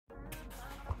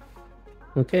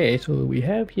Okay, so we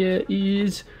have here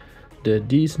is the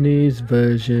Disney's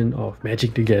version of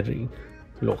Magic the Gathering,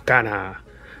 Lorcana.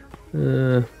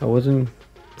 I wasn't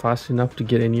fast enough to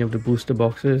get any of the booster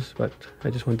boxes, but I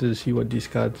just wanted to see what these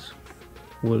cards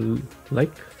will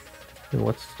like and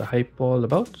what's the hype all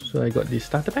about. So I got the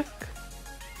starter pack,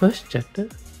 first chapter,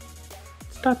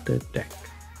 starter deck.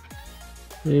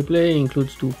 Replay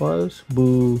includes 2 files.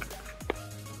 Boo!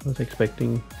 I was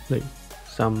expecting like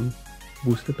some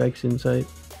booster packs inside,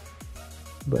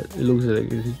 but it looks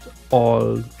like it's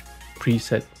all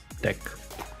preset deck.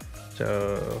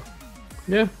 So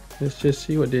yeah, let's just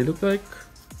see what they look like.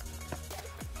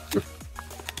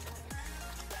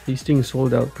 These things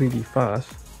sold out pretty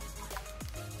fast.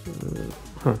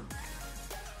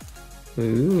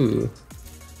 Ooh,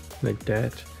 like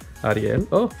that. Ariel.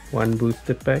 Oh, 1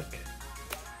 booster pack.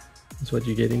 That's what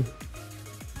you're getting.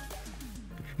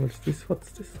 What's this?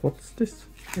 What's this? What's this?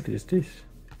 What is this?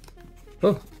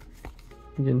 Oh,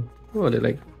 you can. Oh, they're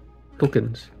like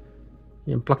tokens.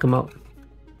 You can pluck them out.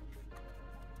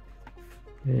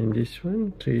 And this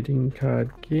one, trading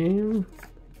card game.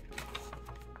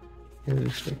 And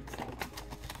it's like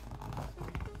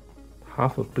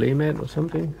half a playmat or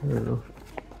something. I don't know.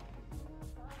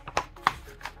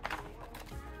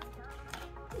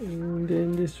 And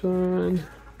then this one.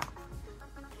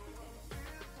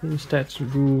 And stats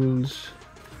rules.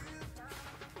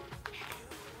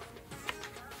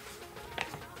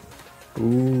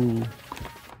 Ooh.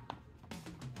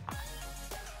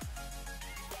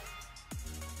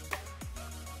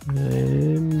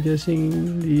 I'm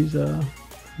guessing these are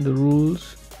the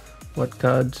rules. What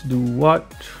cards do what?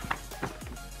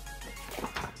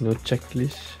 No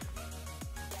checklist.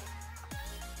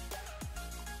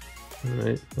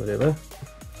 Alright, whatever.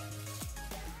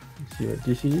 Let's see what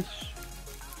this is.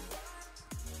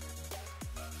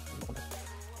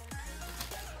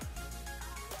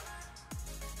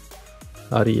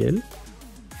 Ariel.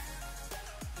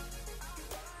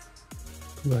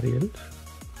 2 Ariels.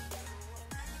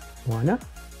 Moana.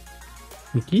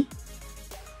 Mickey.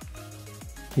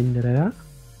 Cinderella.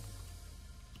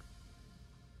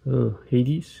 Oh,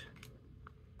 Hades.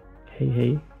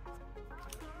 Hey.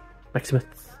 Maximus.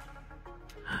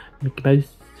 Mickey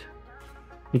Mouse.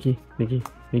 Mickey.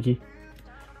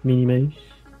 Minnie Mouse.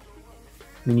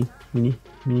 Minnie.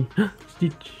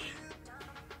 Stitch.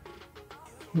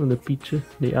 Oh, the picture,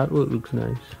 the artwork looks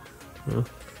nice. Oh.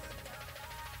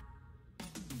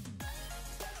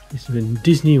 This is when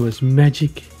Disney was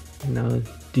magic. Now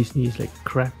Disney is like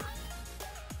crap.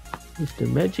 It's the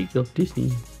magic of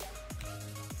Disney.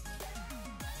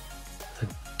 A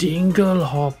dingle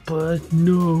hopper?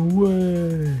 No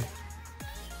way.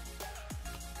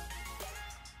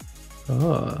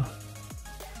 Ah,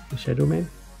 the Shadow Man.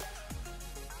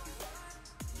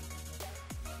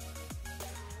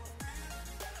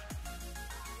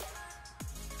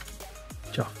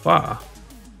 Jafar.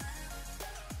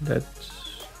 That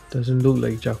doesn't look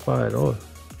like Jafar at all.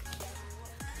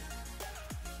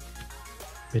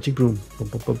 Magic broom.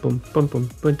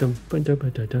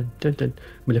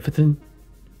 Maleficent.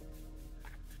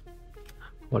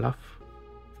 Olaf.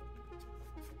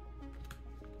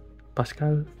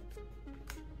 Pascal.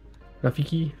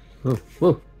 Rafiki. Oh,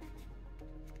 whoa.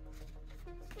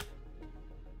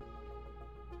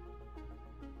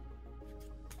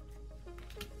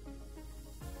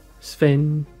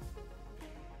 Sven.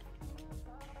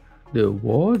 The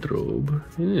wardrobe.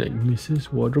 Like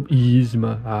Mrs. Wardrobe.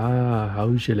 Yzma. Ah,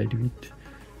 how shall I do it?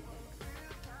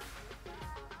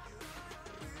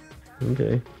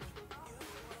 Okay.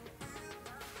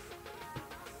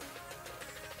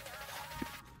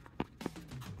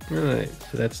 Alright,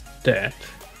 so that's that.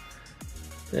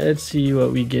 Let's see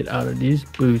what we get out of this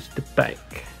booster pack.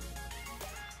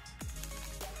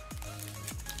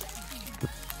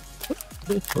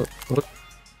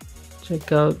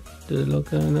 Check out the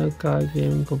Lorcana card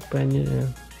game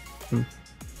companion. I'm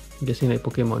guessing like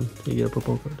Pokemon, you get a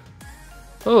purple card.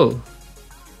 Oh!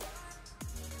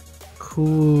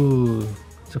 Cool!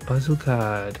 It's a puzzle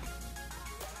card.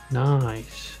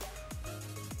 Nice.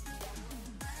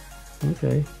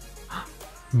 Okay.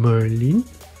 Merlin?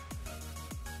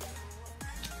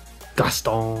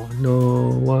 Gaston! No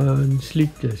one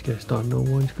slick as Gaston, no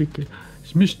one's quicker.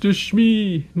 It's Mr.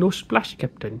 Shmee! No splash,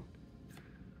 Captain.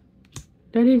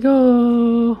 There you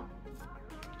go!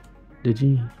 The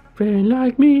G friend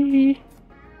like me!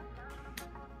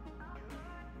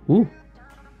 Ooh!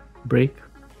 Break.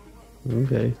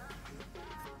 Okay.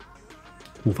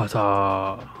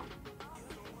 Mufasa!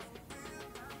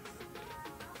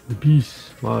 The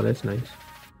Beast. Wow, that's nice.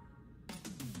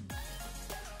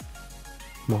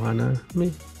 Moana.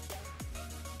 Me.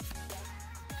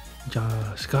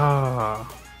 Scar.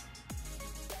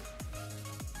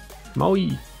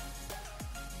 Maui.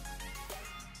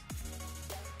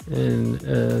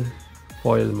 And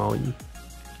foil Maui.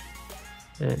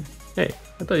 And hey,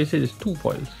 I thought you said it's 2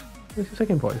 foils. Where's the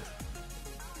second foil?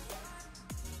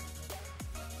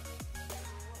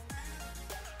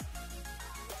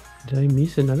 Did I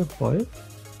miss another foil?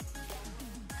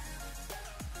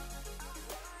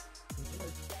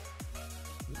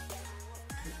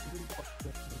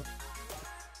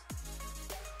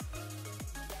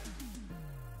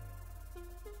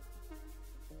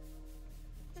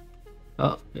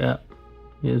 Oh, yeah.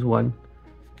 Here's one.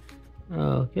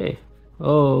 Okay.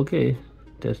 Oh, okay.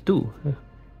 There's 2.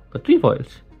 But 3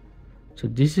 foils. So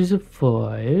this is a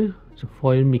foil. It's a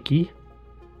foil Mickey.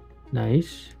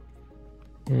 Nice.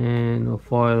 And a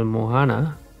foil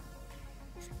Mohana.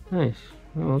 Nice.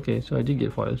 Oh, okay, so I did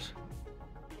get foils.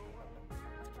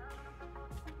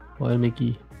 Foil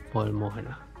Mickey, foil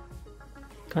Mohana.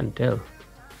 Can't tell.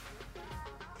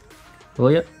 Oh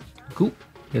yeah, cool.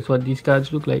 That's what these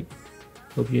cards look like.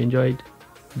 Hope you enjoyed.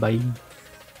 Bye.